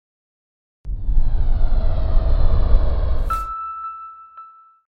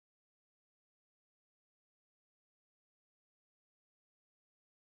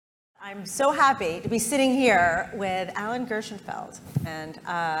I'm so happy to be sitting here with Alan Gershenfeld. And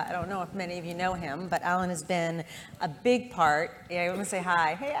I don't know if many of you know him, but Alan has been a big part. Yeah, I want to say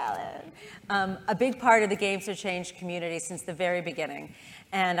hi. Hey, Alan. A big part of the Games for Change community since the very beginning.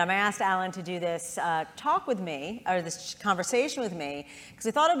 And I asked Alan to do this talk with me, or this conversation with me, because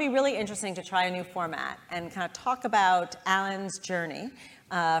I thought it would be really interesting to try a new format and kind of talk about Alan's journey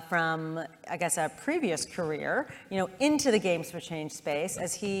from, I guess, a previous career, into the Games for Change space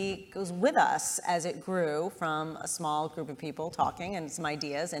as he goes with us as it grew from a small group of people talking and some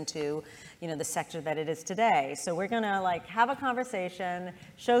ideas into, the sector that it is today. So we're going to have a conversation,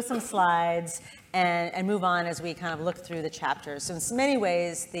 show some slides, and move on as we kind of look through the chapters. So in many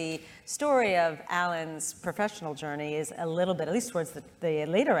ways, the story of Alan's professional journey is a little bit, at least towards the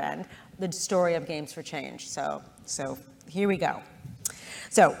later end, the story of Games for Change. So here we go.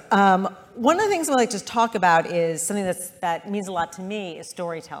 So one of the things I like to talk about is something that means a lot to me is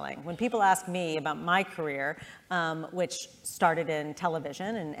storytelling. When people ask me about my career, which started in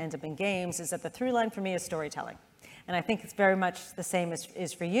television and ends up in games, is that the through line for me is storytelling. And I think it's very much the same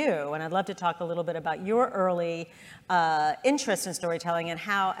as for you. And I'd love to talk a little bit about your early interest in storytelling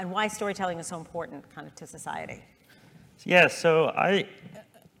and why storytelling is so important kind of to society. Yeah, so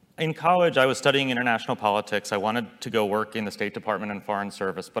in college, I was studying international politics. I wanted to go work in the State Department and Foreign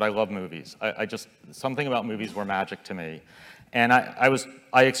Service, but I love movies. Something about movies were magic to me. And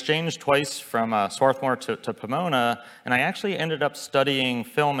I exchanged twice from Swarthmore to Pomona, and I actually ended up studying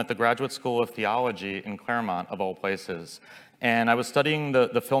film at the Graduate School of Theology in Claremont, of all places. And I was studying the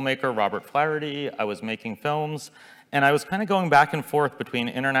filmmaker Robert Flaherty. I was making films. And I was kind of going back and forth between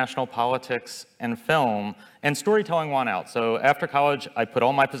international politics and film, and storytelling won out. So after college, I put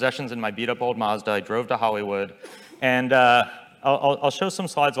all my possessions in my beat-up old Mazda. I drove to Hollywood, and I'll show some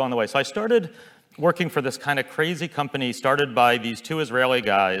slides along the way. So I started working for this kind of crazy company started by these two Israeli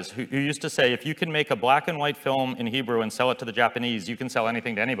guys who used to say, if you can make a black and white film in Hebrew and sell it to the Japanese, you can sell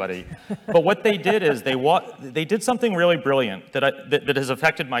anything to anybody. But what they did is they did something really brilliant that has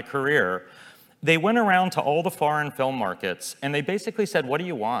affected my career. They went around to all the foreign film markets, and they basically said, what do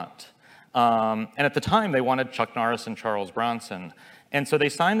you want? And at the time, they wanted Chuck Norris and Charles Bronson. And so they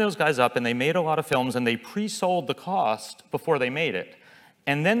signed those guys up, and they made a lot of films, and they pre-sold the cost before they made it.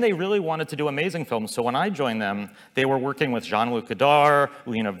 And then they really wanted to do amazing films. So when I joined them, they were working with Jean-Luc Godard,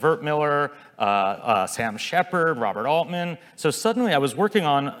 Lena Wertmüller, Sam Shepard, Robert Altman. So suddenly I was working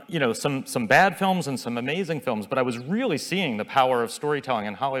on, some bad films and some amazing films, but I was really seeing the power of storytelling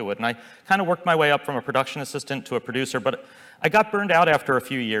in Hollywood. And I kind of worked my way up from a production assistant to a producer, but I got burned out after a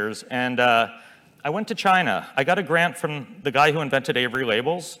few years, and I went to China. I got a grant from the guy who invented Avery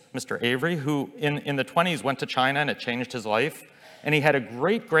Labels, Mr. Avery, who in the 20s went to China, and it changed his life. And he had a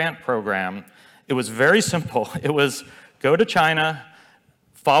great grant program. It was very simple. It was go to China,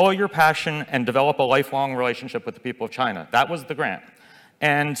 follow your passion, and develop a lifelong relationship with the people of China. That was the grant.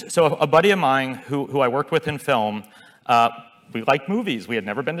 And so a buddy of mine who I worked with in film, we liked movies. We had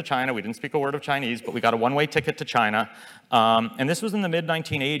never been to China. We didn't speak a word of Chinese, but we got a one-way ticket to China. And this was in the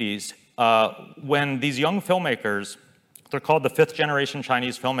mid-1980s when these young filmmakers, they're called the fifth-generation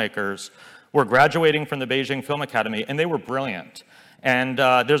Chinese filmmakers, were graduating from the Beijing Film Academy, and they were brilliant. And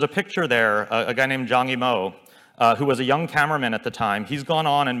there's a picture there, a guy named Zhang Yimou, who was a young cameraman at the time. He's gone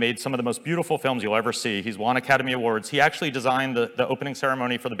on and made some of the most beautiful films you'll ever see. He's won Academy Awards. He actually designed the opening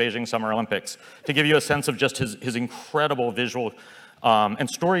ceremony for the Beijing Summer Olympics to give you a sense of just his incredible visual and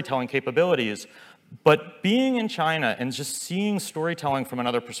storytelling capabilities. But being in China and just seeing storytelling from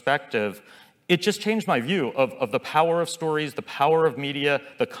another perspective, it just changed my view of the power of stories, the power of media,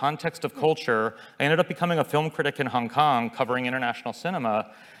 the context of culture. I ended up becoming a film critic in Hong Kong, covering international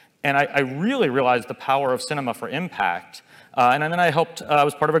cinema, and I really realized the power of cinema for impact. And then I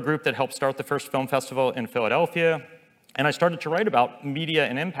was part of a group that helped start the first film festival in Philadelphia, and I started to write about media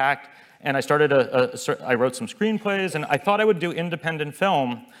and impact, and I wrote some screenplays, and I thought I would do independent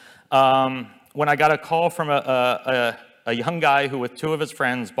film when I got a call from a young guy who, with two of his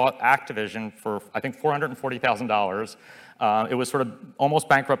friends, bought Activision for, I think, $440,000. It was sort of almost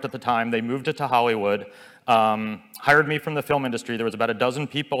bankrupt at the time. They moved it to Hollywood, hired me from the film industry. There was about a dozen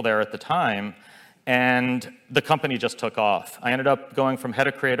people there at the time, and the company just took off. I ended up going from head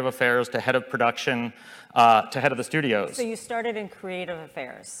of creative affairs to head of production to head of the studios. So you started in creative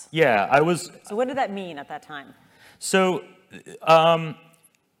affairs. Yeah, I was. So what did that mean at that time? So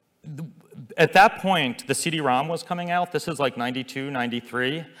at that point, the CD-ROM was coming out. This is like 92,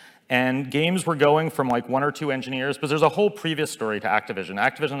 93. And games were going from like 1 or 2 engineers, but there's a whole previous story to Activision.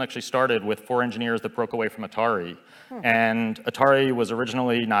 Activision actually started with 4 engineers that broke away from Atari. And Atari was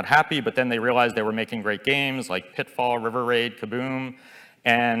originally not happy, but then they realized they were making great games like Pitfall, River Raid, Kaboom.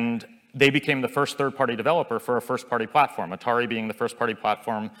 And they became the first third-party developer for a first-party platform. Atari being the first-party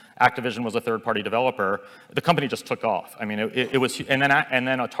platform, Activision was a third-party developer. The company just took off. I mean, it was, and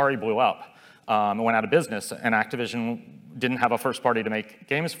then Atari blew up and went out of business, and Activision didn't have a first-party to make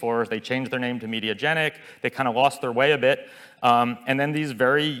games for. They changed their name to Mediagenic. They kind of lost their way a bit. And then these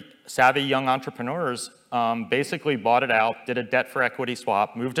very savvy young entrepreneurs basically bought it out, did a debt for equity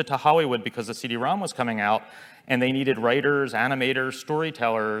swap, moved it to Hollywood because the CD-ROM was coming out, and they needed writers, animators,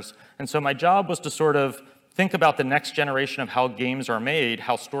 storytellers. And so my job was to sort of think about the next generation of how games are made,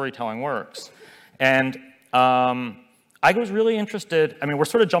 how storytelling works. And I was really interested, I mean, we're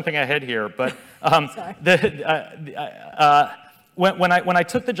sort of jumping ahead here, but when I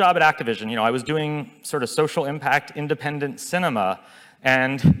took the job at Activision, you know, I was doing sort of social impact independent cinema,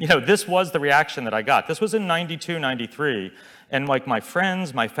 and you know, this was the reaction that I got. This was in 92, 93, and like my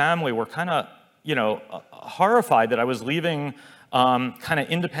friends, my family were kind of, you know, horrified that I was leaving kind of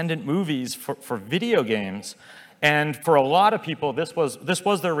independent movies for video games. And for a lot of people, this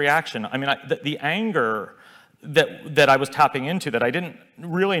was their reaction. I mean, the anger that I was tapping into that I didn't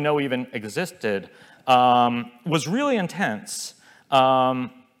really know even existed was really intense. So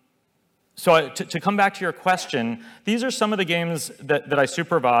to come back to your question, these are some of the games that I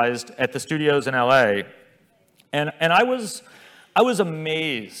supervised at the studios in LA. And I was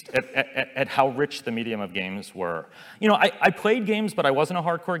amazed at how rich the medium of games were. You know, I played games, but I wasn't a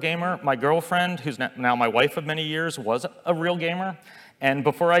hardcore gamer. My girlfriend, who's now my wife of many years, was a real gamer. And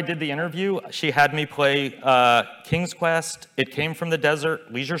before I did the interview, she had me play King's Quest, It Came from the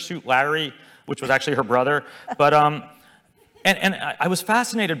Desert, Leisure Suit Larry, which was actually her brother. But and I was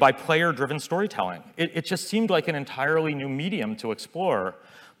fascinated by player-driven storytelling. It just seemed like an entirely new medium to explore.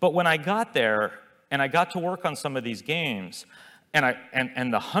 But when I got there and I got to work on some of these games,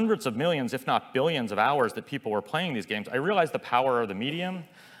 and the hundreds of millions, if not billions of hours that people were playing these games, I realized the power of the medium.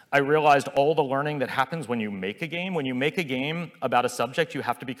 I realized all the learning that happens when you make a game. When you make a game about a subject, you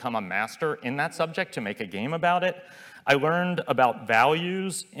have to become a master in that subject to make a game about it. I learned about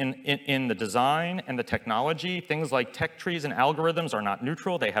values in the design and the technology. Things like tech trees and algorithms are not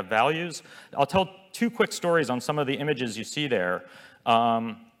neutral, they have values. I'll tell two quick stories on some of the images you see there.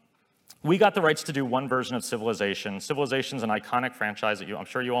 We got the rights to do one version of Civilization. Civilization's an iconic franchise that I'm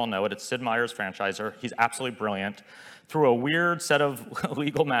sure you all know it. It's Sid Meier's franchiser. He's absolutely brilliant. Through a weird set of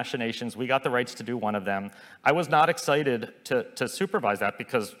legal machinations, we got the rights to do one of them. I was not excited to supervise that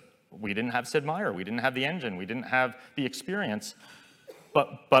because we didn't have Sid Meier, we didn't have the engine, we didn't have the experience,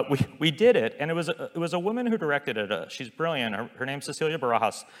 but we did it, and it was a woman who directed it. She's brilliant. Her name's Cecilia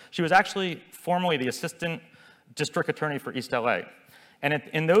Barajas. She was actually formerly the assistant district attorney for East LA. And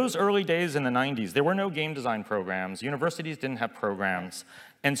in those early days in the 90s, there were no game design programs. Universities didn't have programs.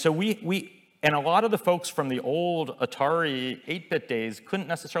 And so and a lot of the folks from the old Atari 8-bit days couldn't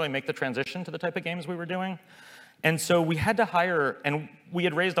necessarily make the transition to the type of games we were doing. And so we had to hire, and we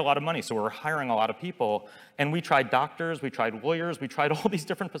had raised a lot of money, so we were hiring a lot of people. And we tried doctors, we tried lawyers, we tried all these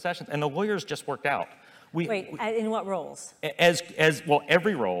different professions, and the lawyers just worked out. Wait, in what roles? As well,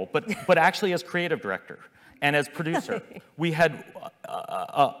 every role, but actually as creative director. And as producer, we had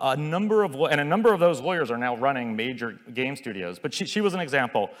a number of those lawyers are now running major game studios. But she was an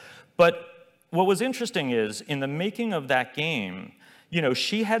example. But what was interesting is, in the making of that game, you know,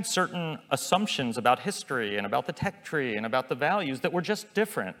 she had certain assumptions about history and about the tech tree and about the values that were just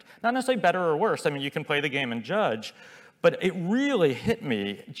different. Not necessarily better or worse. I mean, you can play the game and judge. But it really hit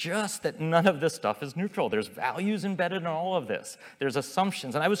me just that none of this stuff is neutral. There's values embedded in all of this. There's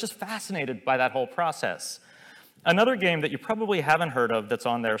assumptions. And I was just fascinated by that whole process. Another game that you probably haven't heard of that's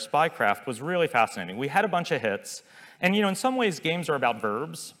on there, Spycraft, was really fascinating. We had a bunch of hits. And you know, in some ways, games are about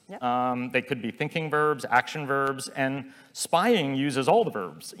verbs. Yep. They could be thinking verbs, action verbs, and spying uses all the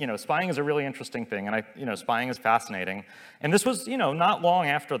verbs. You know, spying is a really interesting thing, and spying is fascinating. And this was, you know, not long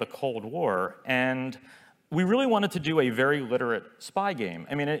after the Cold War, and we really wanted to do a very literate spy game.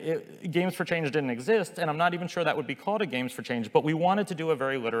 I mean, Games for Change didn't exist, and I'm not even sure that would be called a Games for Change, but we wanted to do a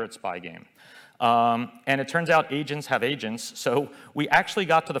very literate spy game. And it turns out agents have agents, so we actually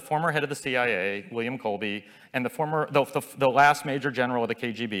got to the former head of the CIA, William Colby, and the last major general of the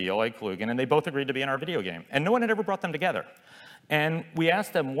KGB, Oleg Kalugin, and they both agreed to be in our video game. And no one had ever brought them together. And we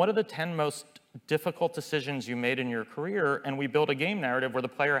asked them, what are the 10 most difficult decisions you made in your career? And we built a game narrative where the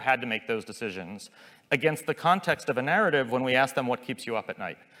player had to make those decisions against the context of a narrative when we asked them what keeps you up at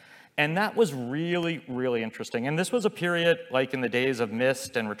night. And that was really, really interesting. And this was a period, like in the days of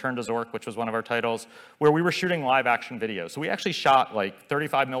Myst and Return to Zork, which was one of our titles, where we were shooting live action videos. So we actually shot like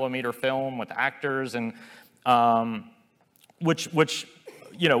 35 millimeter film with actors, and which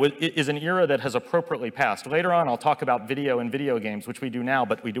is an era that has appropriately passed. Later on, I'll talk about video and video games, which we do now,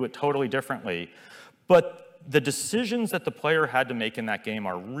 but we do it totally differently. But the decisions that the player had to make in that game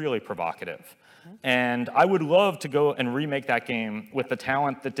are really provocative. And I would love to go and remake that game with the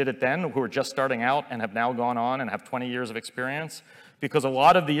talent that did it then, who are just starting out and have now gone on and have 20 years of experience, because a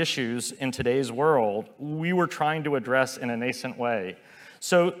lot of the issues in today's world, we were trying to address in a nascent way.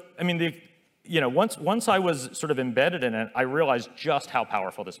 So, I mean, once I was sort of embedded in it, I realized just how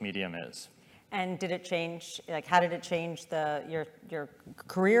powerful this medium is. And did it change, like, how did it change your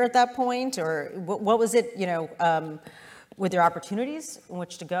career at that point? Or what was it, were there opportunities in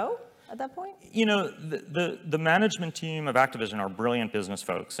which to go at that point? The management team of Activision are brilliant business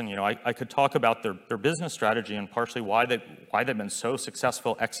folks. And, I could talk about their business strategy and partially why they've been so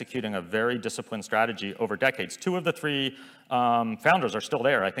successful executing a very disciplined strategy over decades. 2 of the 3 founders are still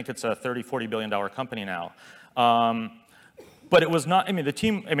there. I think it's a $30, $40 billion company now. But it was not,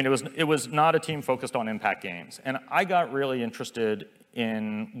 it was not a team focused on impact games. And I got really interested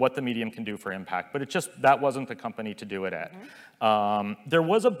in what the medium can do for impact, but that wasn't the company to do it at. There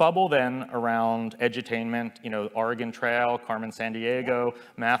was a bubble then around edutainment, Oregon Trail, Carmen Sandiego,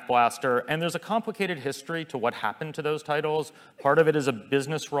 Math Blaster, and there's a complicated history to what happened to those titles. Part of it is a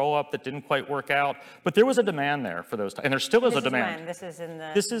business roll-up that didn't quite work out, but there was a demand there for those, and there still is a demand. This is in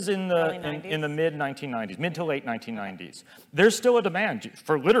the This is in the mid 1990s, mid to late 1990s. There's still a demand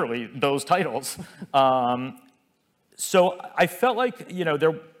for literally those titles. So I felt like,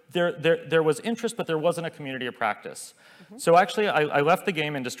 there was interest, but there wasn't a community of practice. So actually, I left the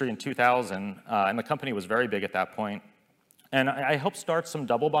game industry in 2000, and the company was very big at that point. And I helped start some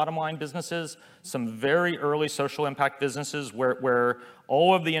double bottom line businesses, some very early social impact businesses where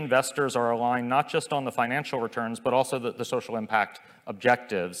all of the investors are aligned not just on the financial returns, but also the social impact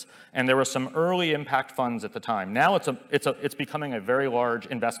objectives. And there were some early impact funds at the time. Now it's becoming a very large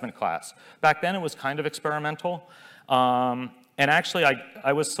investment class. Back then it was kind of experimental. And actually,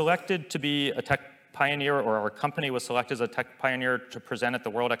 I was selected to be a tech pioneer, or our company was selected as a tech pioneer to present at the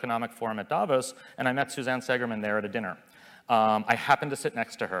World Economic Forum at Davos, and I met Suzanne Segerman there at a dinner. I happened to sit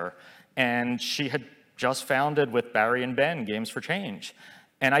next to her, and she had just founded with Barry and Ben Games for Change.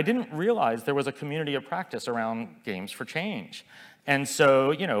 And I didn't realize there was a community of practice around Games for Change. And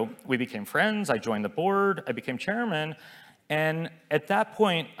so, we became friends, I joined the board, I became chairman, and at that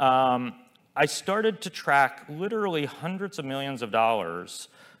point, I started to track literally hundreds of millions of dollars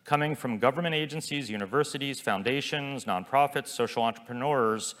coming from government agencies, universities, foundations, nonprofits, social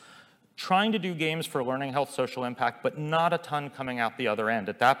entrepreneurs, trying to do games for learning, health, social impact, but not a ton coming out the other end.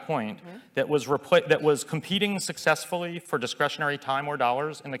 At that point, that was competing successfully for discretionary time or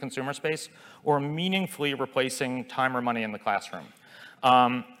dollars in the consumer space, or meaningfully replacing time or money in the classroom.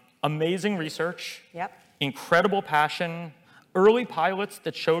 Amazing research, incredible passion, early pilots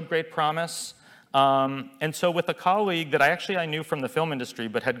that showed great promise. And so with a colleague that I knew from the film industry,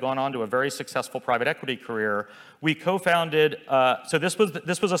 but had gone on to a very successful private equity career, we co-founded, so this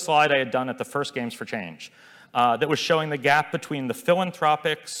was a slide I had done at the first Games for Change that was showing the gap between the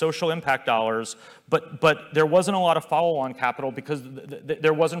philanthropic social impact dollars, but there wasn't a lot of follow-on capital because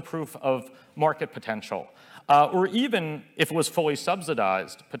there wasn't proof of market potential, or even if it was fully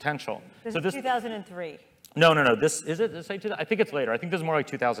subsidized potential. This is 2003. No. This is it. I think it's later. I think this is more like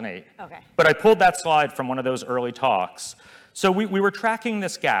 2008. Okay. But I pulled that slide from one of those early talks. So we were tracking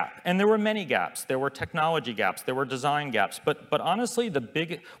this gap, and there were many gaps. There were technology gaps. There were design gaps. But honestly,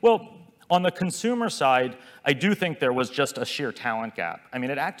 on the consumer side, I do think there was just a sheer talent gap. I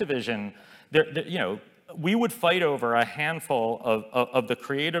mean, at Activision, we would fight over a handful of the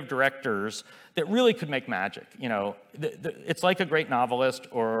creative directors that really could make magic. It's like a great novelist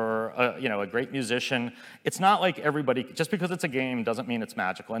or a great musician. It's not like everybody, just because it's a game doesn't mean it's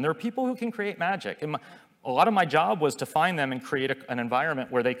magical. And there are people who can create magic. And a lot of my job was to find them and create an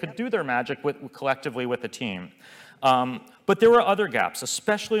environment where they could do their magic collectively with the team. But there were other gaps,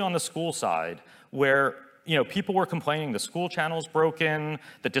 especially on the school side, where people were complaining the school channel's broken,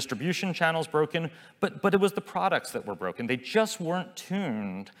 the distribution channel's broken, but it was the products that were broken. They just weren't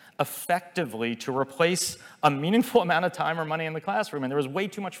tuned effectively to replace a meaningful amount of time or money in the classroom, and there was way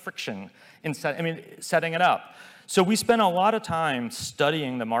too much friction in setting it up. So we spent a lot of time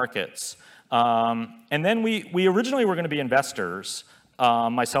studying the markets, and then we originally were going to be investors,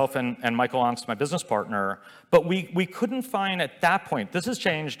 myself and Michael Ongst, my business partner, but we couldn't find at that point, this has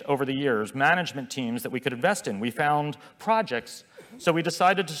changed over the years, management teams that we could invest in. We found projects, so we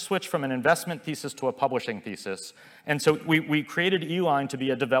decided to switch from an investment thesis to a publishing thesis. And so we created Eline to be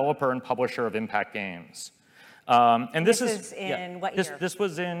a developer and publisher of impact games. And this is in what year? This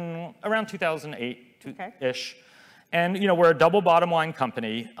was in around 2008-ish. And we're a double bottom line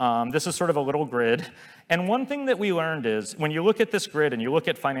company. This is sort of a little grid. And one thing that we learned is when you look at this grid and you look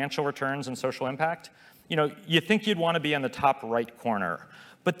at financial returns and social impact, you think you'd want to be in the top right corner.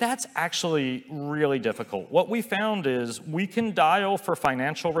 But that's actually really difficult. What we found is we can dial for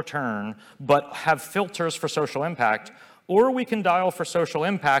financial return, but have filters for social impact, or we can dial for social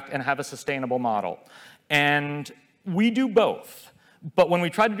impact and have a sustainable model. And we do both. But when we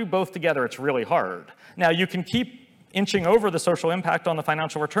try to do both together, it's really hard. Now, you can keep inching over the social impact on the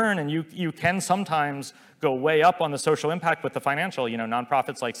financial return, and you can sometimes go way up on the social impact with the financial.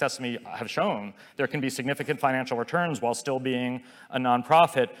 Nonprofits like Sesame have shown there can be significant financial returns while still being a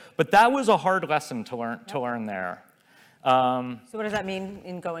nonprofit. But that was a hard lesson to learn there. So what does that mean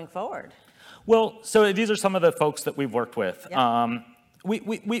in going forward? Well, so these are some of the folks that we've worked with. Yep.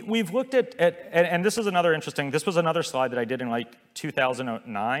 We've looked at, and this is another interesting, this was another slide that I did in like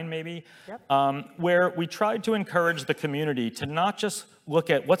 2009 maybe, yep. Where we tried to encourage the community to not just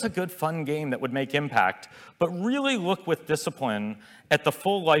look at what's a good fun game that would make impact, but really look with discipline at the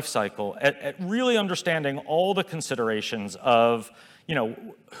full life cycle, at really understanding all the considerations of,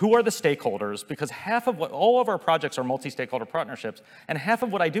 who are the stakeholders? Because all of our projects are multi-stakeholder partnerships, and half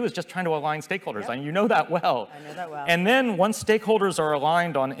of what I do is just trying to align stakeholders. Yep. And you know that well. I know that well. And then once stakeholders are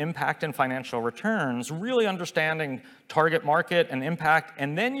aligned on impact and financial returns, really understanding target market and impact,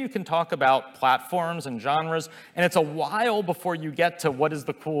 and then you can talk about platforms and genres, and it's a while before you get to what is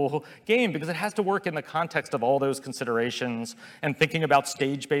the cool game, because it has to work in the context of all those considerations, and thinking about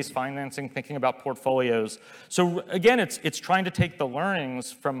stage-based financing, thinking about portfolios. So again, it's trying to take the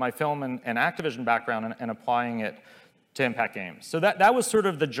learnings from my film and Activision background and applying it to impact games. So that was sort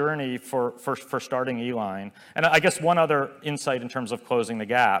of the journey for starting Eline. And I guess one other insight in terms of closing the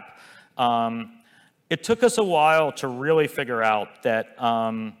gap, it took us a while to really figure out that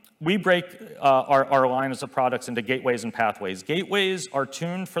we break our lines of products into gateways and pathways. Gateways are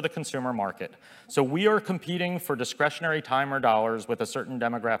tuned for the consumer market. So we are competing for discretionary time or dollars with a certain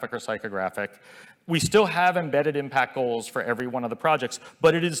demographic or psychographic. We still have embedded impact goals for every one of the projects,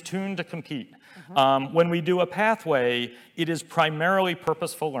 but it is tuned to compete. When we do a pathway, it is primarily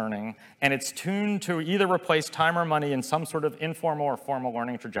purposeful learning, and it's tuned to either replace time or money in some sort of informal or formal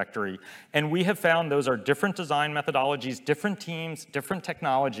learning trajectory. And we have found those are different design methodologies, different teams, different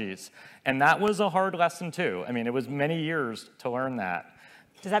technologies. And that was a hard lesson, too. I mean, it was many years to learn that.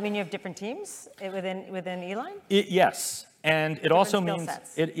 Does that mean you have different teams within Eline? Yes. And it also means,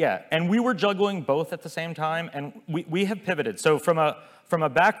 and we were juggling both at the same time, and we have pivoted. So from a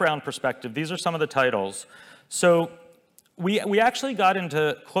background perspective, these are some of the titles. So we actually got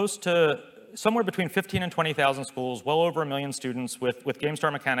into close to somewhere between 15 and 20,000 schools, well over 1 million students with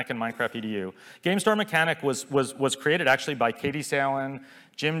GameStar Mechanic and Minecraft EDU. GameStar Mechanic was created actually by Katie Salen,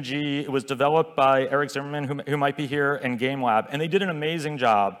 Jim G. It was developed by Eric Zimmerman, who might be here, and Game Lab, and they did an amazing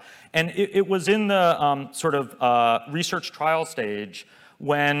job. And it was in the sort of research trial stage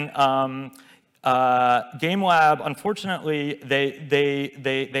when Game Lab, unfortunately,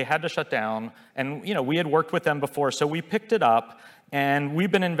 they had to shut down, and we had worked with them before, so we picked it up. And we've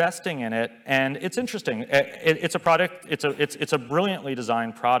been investing in it, and it's interesting. It's a product. It's a brilliantly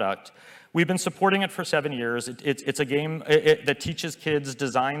designed product. We've been supporting it for 7 years. It's a game that teaches kids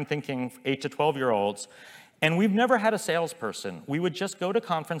design thinking, 8 to 12-year-olds. And we've never had a salesperson. We would just go to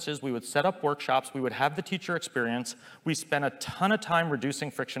conferences. We would set up workshops. We would have the teacher experience. We spent a ton of time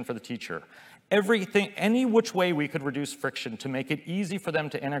reducing friction for the teacher. Everything, any which way we could reduce friction to make it easy for them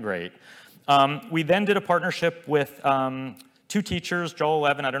to integrate. We then did a partnership with 2 teachers, Joel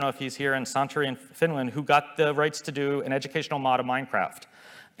Levin, I don't know if he's here, and Santeri in Finland, who got the rights to do an educational mod of Minecraft.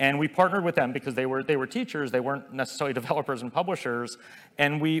 And we partnered with them because they were teachers, they weren't necessarily developers and publishers,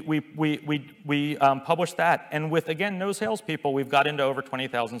 and we published that. And with, again, no salespeople, we've got into over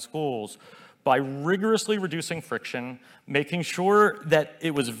 20,000 schools by rigorously reducing friction, making sure that it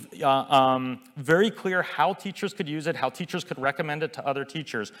was very clear how teachers could use it, how teachers could recommend it to other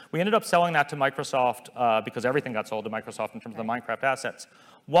teachers. We ended up selling that to Microsoft because everything got sold to Microsoft in terms of the Minecraft assets.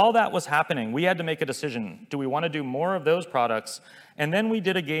 While that was happening, we had to make a decision. Do we want to do more of those products? And then we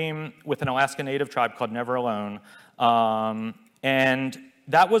did a game with an Alaska Native tribe called Never Alone. And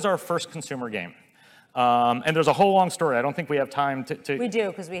that was our first consumer game. And there's a whole long story. I don't think we have time to... We do,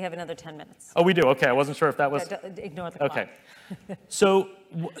 because we have another 10 minutes. Oh, we do? Okay, I wasn't sure if that was... Ignore the clock. Okay. So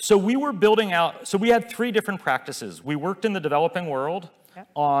we were building out... So we had 3 different practices. We worked in the developing world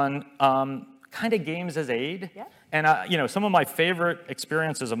on kind of games as aid. Yeah. And some of my favorite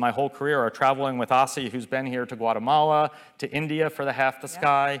experiences of my whole career are traveling with Asi, who's been here, to Guatemala, to India for the Half the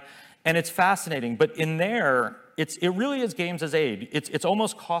Sky. And it's fascinating. But in there, it really is games as aid. It's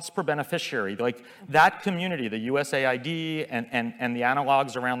almost cost per beneficiary. Like that community, the USAID and the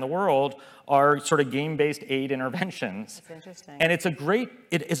analogs around the world are sort of game-based aid interventions. That's interesting. And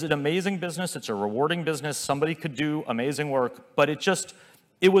it is an amazing business. It's a rewarding business. Somebody could do amazing work, but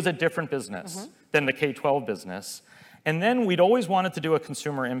it was a different business than the K-12 business. And then we'd always wanted to do a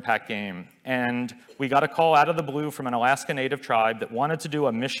consumer impact game. And we got a call out of the blue from an Alaska Native tribe that wanted to do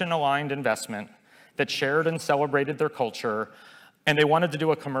a mission-aligned investment that shared and celebrated their culture, and they wanted to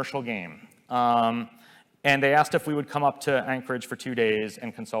do a commercial game. And they asked if we would come up to Anchorage for 2 days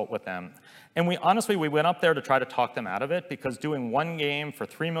and consult with them. And we went up there to try to talk them out of it, because doing one game for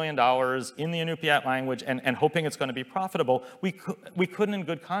 $3 million in the Inupiat language and hoping it's going to be profitable, we couldn't in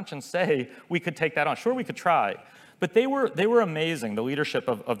good conscience say we could take that on. Sure, we could try. But they were amazing, the leadership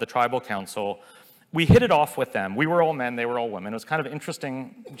of the tribal council. We hit it off with them. We were all men, they were all women. It was kind of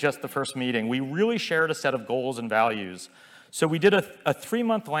interesting, just the first meeting. We really shared a set of goals and values. So we did a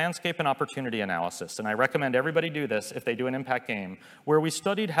 3-month landscape and opportunity analysis, and I recommend everybody do this if they do an impact game, where we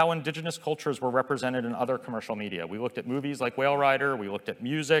studied how indigenous cultures were represented in other commercial media. We looked at movies like Whale Rider, we looked at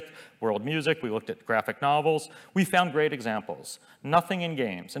music, world music, we looked at graphic novels. We found great examples. Nothing in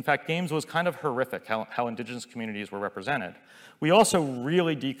games. In fact, games was kind of horrific how indigenous communities were represented. We also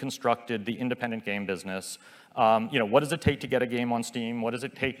really deconstructed the independent game business. What does it take to get a game on Steam? What does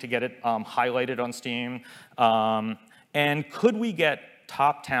it take to get it highlighted on Steam? And could we get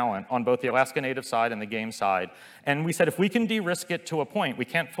top talent on both the Alaska Native side and the game side? And we said, if we can de-risk it to a point, we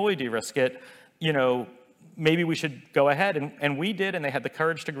can't fully de-risk it, maybe we should go ahead. And we did, and they had the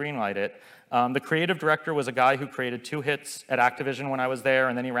courage to greenlight it. The creative director was a guy who created 2 hits at Activision when I was there,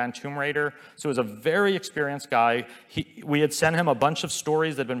 and then he ran Tomb Raider. So he was a very experienced guy. We had sent him a bunch of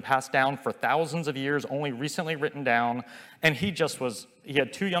stories that had been passed down for thousands of years, only recently written down. And he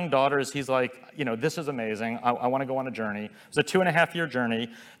had 2 young daughters. He's like, this is amazing. I want to go on a journey. It was a 2.5-year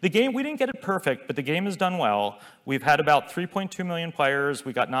journey. The game, we didn't get it perfect, but the game has done well. We've had about 3.2 million players.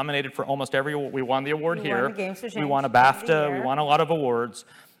 We got nominated for almost we won the award here. We won a BAFTA. We won a lot of awards.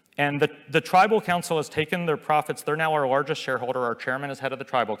 And the tribal council has taken their profits. They're now our largest shareholder. Our chairman is head of the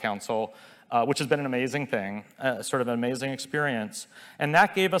tribal council, which has been an amazing thing, sort of an amazing experience. And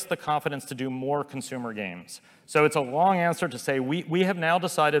that gave us the confidence to do more consumer games. So it's a long answer to say we have now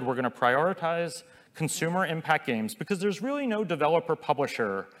decided we're going to prioritize consumer impact games, because there's really no developer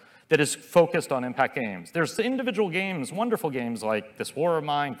publisher that is focused on impact games. There's individual games, wonderful games like This War of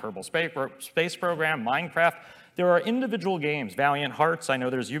Mine, Kerbal Space Program, Minecraft. There are individual games, Valiant Hearts. I know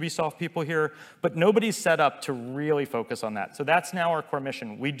there's Ubisoft people here, but nobody's set up to really focus on that. So that's now our core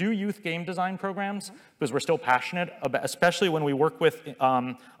mission. We do youth game design programs because we're still passionate about, especially when we work with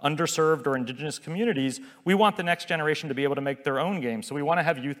underserved or indigenous communities, we want the next generation to be able to make their own games. So we want to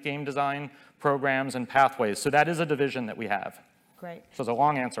have youth game design programs and pathways. So that is a division that we have. Great. So it's a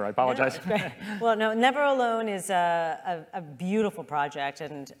long answer, I apologize. No, well, no, Never Alone is a beautiful project,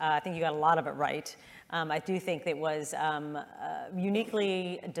 and I think you got a lot of it right. I do think it was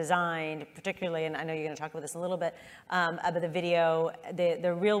uniquely designed, particularly, and I know you're going to talk about this a little bit, about the video,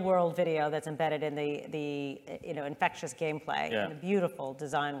 the real-world video that's embedded in the infectious gameplay, and the beautiful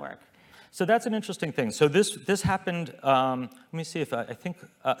design work. So that's an interesting thing. So this happened. Let me see if I think.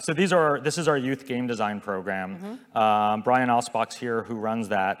 So this is our youth game design program. Brian Alsbach's here, who runs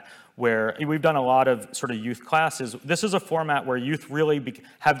that. Where we've done a lot of sort of youth classes. This is a format where youth really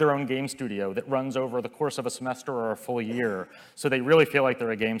have their own game studio that runs over the course of a semester or a full year. So they really feel like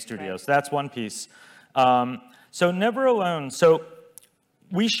they're a game studio. Right. So that's one piece. So Never Alone. So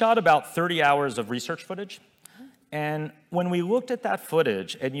we shot about 30 hours of research footage. And when we looked at that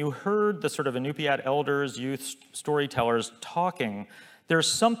footage and you heard the sort of Inupiat elders, youth storytellers talking,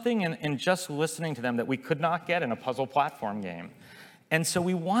 there's something in just listening to them that we could not get in a puzzle platform game. And so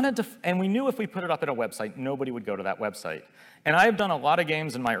we wanted to, and we knew if we put it up at a website, nobody would go to that website. And I've done a lot of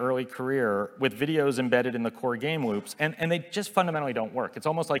games in my early career with videos embedded in the core game loops, and they just fundamentally don't work. It's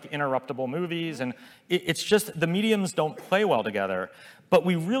almost like interruptible movies, and it's just, the mediums don't play well together. But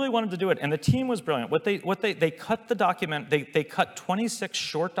we really wanted to do it, and the team was brilliant. They cut the document, they cut 26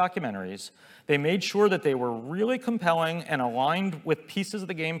 short documentaries. They made sure that they were really compelling and aligned with pieces of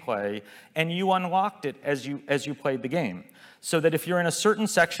the gameplay, and you unlocked it as you played the game. So that if you're in a certain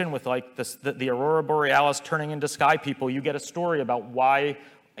section with like the Aurora Borealis turning into sky people, you get a story about why,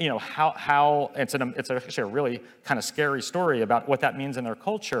 how it's actually a really kind of scary story about what that means in their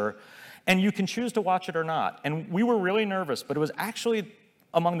culture, and you can choose to watch it or not. And we were really nervous, but it was actually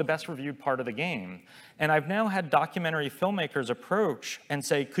among the best reviewed part of the game. And I've now had documentary filmmakers approach and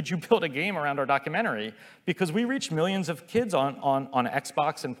say, could you build a game around our documentary? Because we reach millions of kids on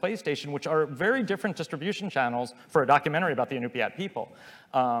Xbox and PlayStation, which are very different distribution channels for a documentary about the Inupiat people.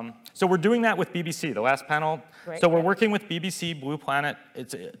 So we're doing that with BBC, the last panel. Great. So we're working with BBC Blue Planet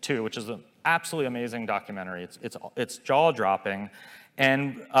 2, which is an absolutely amazing documentary. It's jaw-dropping.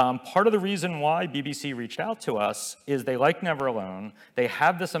 And part of the reason why BBC reached out to us is they like Never Alone. They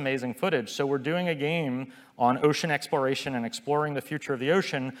have this amazing footage. So we're doing a game on ocean exploration and exploring the future of the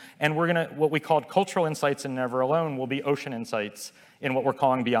ocean. And we're going to, what we called cultural insights in Never Alone will be ocean insights in what we're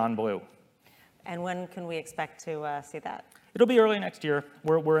calling Beyond Blue. And when can we expect to see that? It'll be early next year.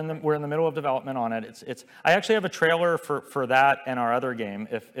 We're in the middle of development on it. I actually have a trailer for that and our other game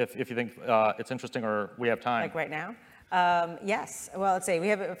if you think it's interesting or we have time. Like right now? Yes. Well, let's see. We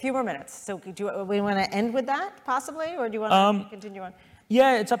have a few more minutes. So do we want to end with that possibly, or do you want to continue on?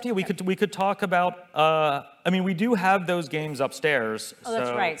 Yeah, it's up to you. We could talk about. I mean, we do have those games upstairs. Oh, that's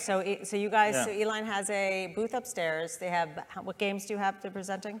right. So you guys, Yeah. so Eline has a booth upstairs. They have, what games do you have they're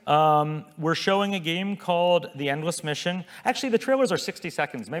presenting? We're showing a game called The Endless Mission. Actually, the trailers are 60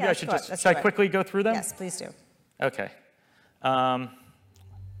 seconds. Maybe Yeah, I should sure. just That's should I right. quickly go through them? Yes, please do. Okay.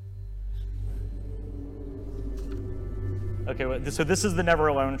 Okay, well, so this is the Never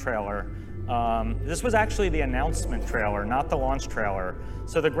Alone trailer. This was actually the announcement trailer, not the launch trailer.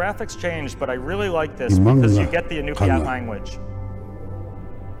 So the graphics changed, but I really like this because you get the Inupiat language.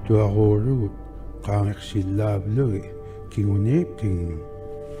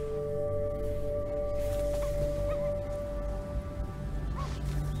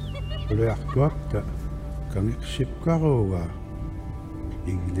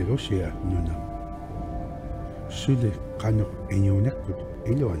 Sule kanok inyunekut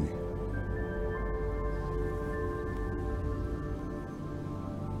iloni.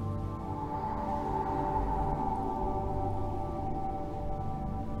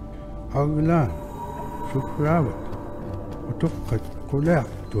 Agla, shukrawat, utukat kulak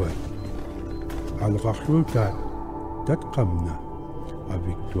tuat. Al-Ghashrutat, tatkamna,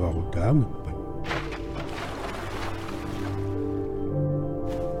 abiktuaru damit pan.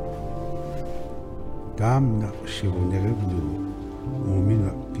 Damna shivunereblu,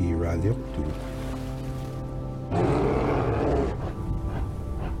 umina piralektu.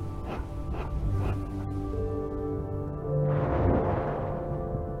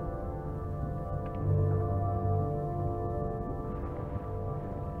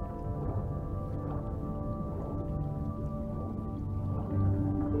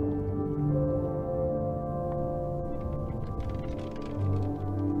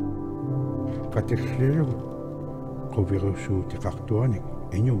 Katexleru, kovirusu tikaktuanik,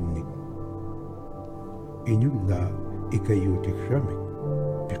 inyunik. Inyula ikayutik shamik,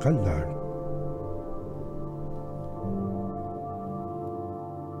 pikallar.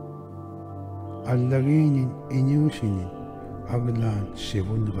 Allaginin inyusinin, aglan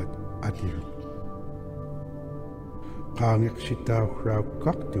sivunrat atir. Kangik sitaw raw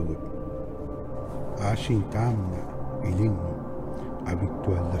kaktuut, asin tamna ilingu,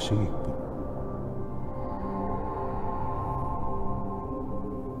 abiktual lasigikput.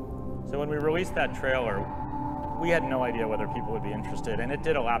 So when we released that trailer, we had no idea whether people would be interested, and it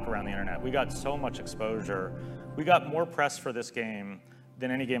did a lap around the internet. We got so much exposure. We got more press for this game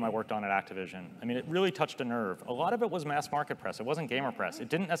than any game I worked on at Activision. I mean, it really touched a nerve. A lot of it was mass market press. It wasn't gamer press. It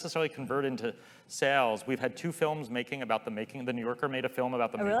didn't necessarily convert into sales. We've had 2 films making about the making. The New Yorker made a film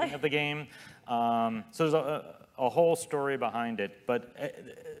about the making of the game. So there's a whole story behind it. But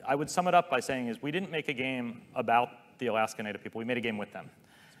I would sum it up by saying is we didn't make a game about the Alaska Native people. We made a game with them.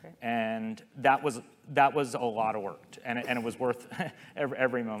 And that was a lot of work, and it was worth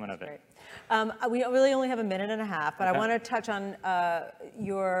every moment of it. We really only have a minute and a half, but Okay. I want to touch on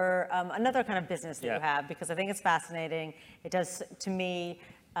your another kind of business that you have, because I think it's fascinating. It does, to me,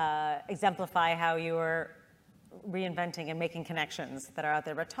 exemplify how you're reinventing and making connections that are out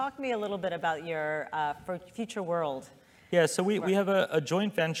there. But talk to me a little bit about your future world. Yeah, so we have a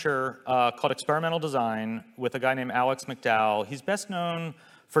joint venture called Experimental Design with a guy named Alex McDowell. He's best known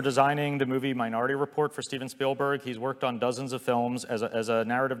for designing the movie Minority Report for Steven Spielberg. He's worked on dozens of films as a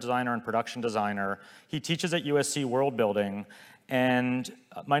narrative designer and production designer. He teaches at USC World Building. And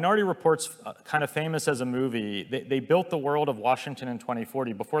Minority Report's kind of famous as a movie. They built the world of Washington in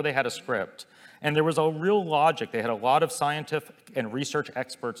 2040 before they had a script. And there was a real logic. They had a lot of scientific and research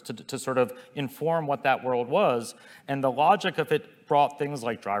experts to sort of inform what that world was. And the logic of it brought things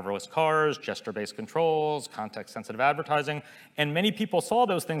like driverless cars, gesture-based controls, context-sensitive advertising. And many people saw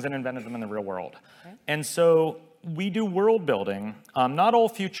those things and invented them in the real world. Okay. And so we do world building, not all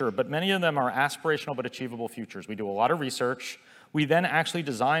future, but many of them are aspirational but achievable futures. We do a lot of research. We then actually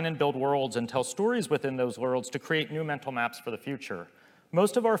design and build worlds and tell stories within those worlds to create new mental maps for the future.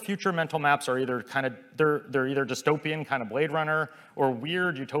 Most of our future mental maps are either they're either dystopian, kind of Blade Runner, or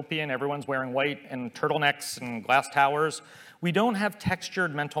weird utopian, everyone's wearing white and turtlenecks and glass towers. We don't have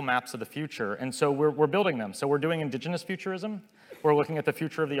textured mental maps of the future, and so we're building them. So we're doing indigenous futurism. We're looking at the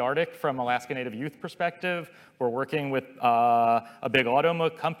future of the Arctic from Alaska Native youth perspective. We're working with a big auto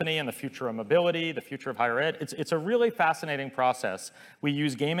company and the future of mobility, the future of higher ed. It's a really fascinating process. We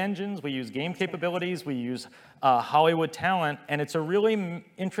use game engines, we use game capabilities, we use Hollywood talent, and it's a really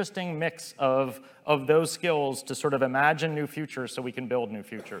interesting mix of those skills to sort of imagine new futures so we can build new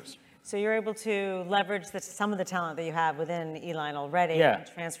futures. So you're able to leverage some of the talent that you have within Eline already and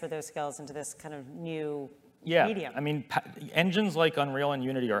transfer those skills into this kind of new medium. I mean, engines like Unreal and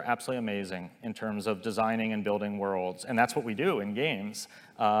Unity are absolutely amazing in terms of designing and building worlds, and that's what we do in games.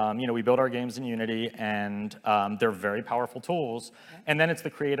 We build our games in Unity, and they're very powerful tools, and then it's the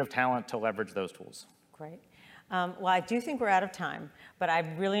creative talent to leverage those tools. Great. Well, I do think we're out of time, but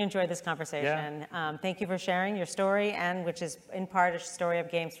I've really enjoyed this conversation. Yeah. Thank you for sharing your story, and which is in part a story of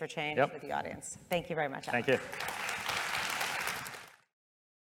Games for Change with the audience. Thank you very much, Alan. Thank you.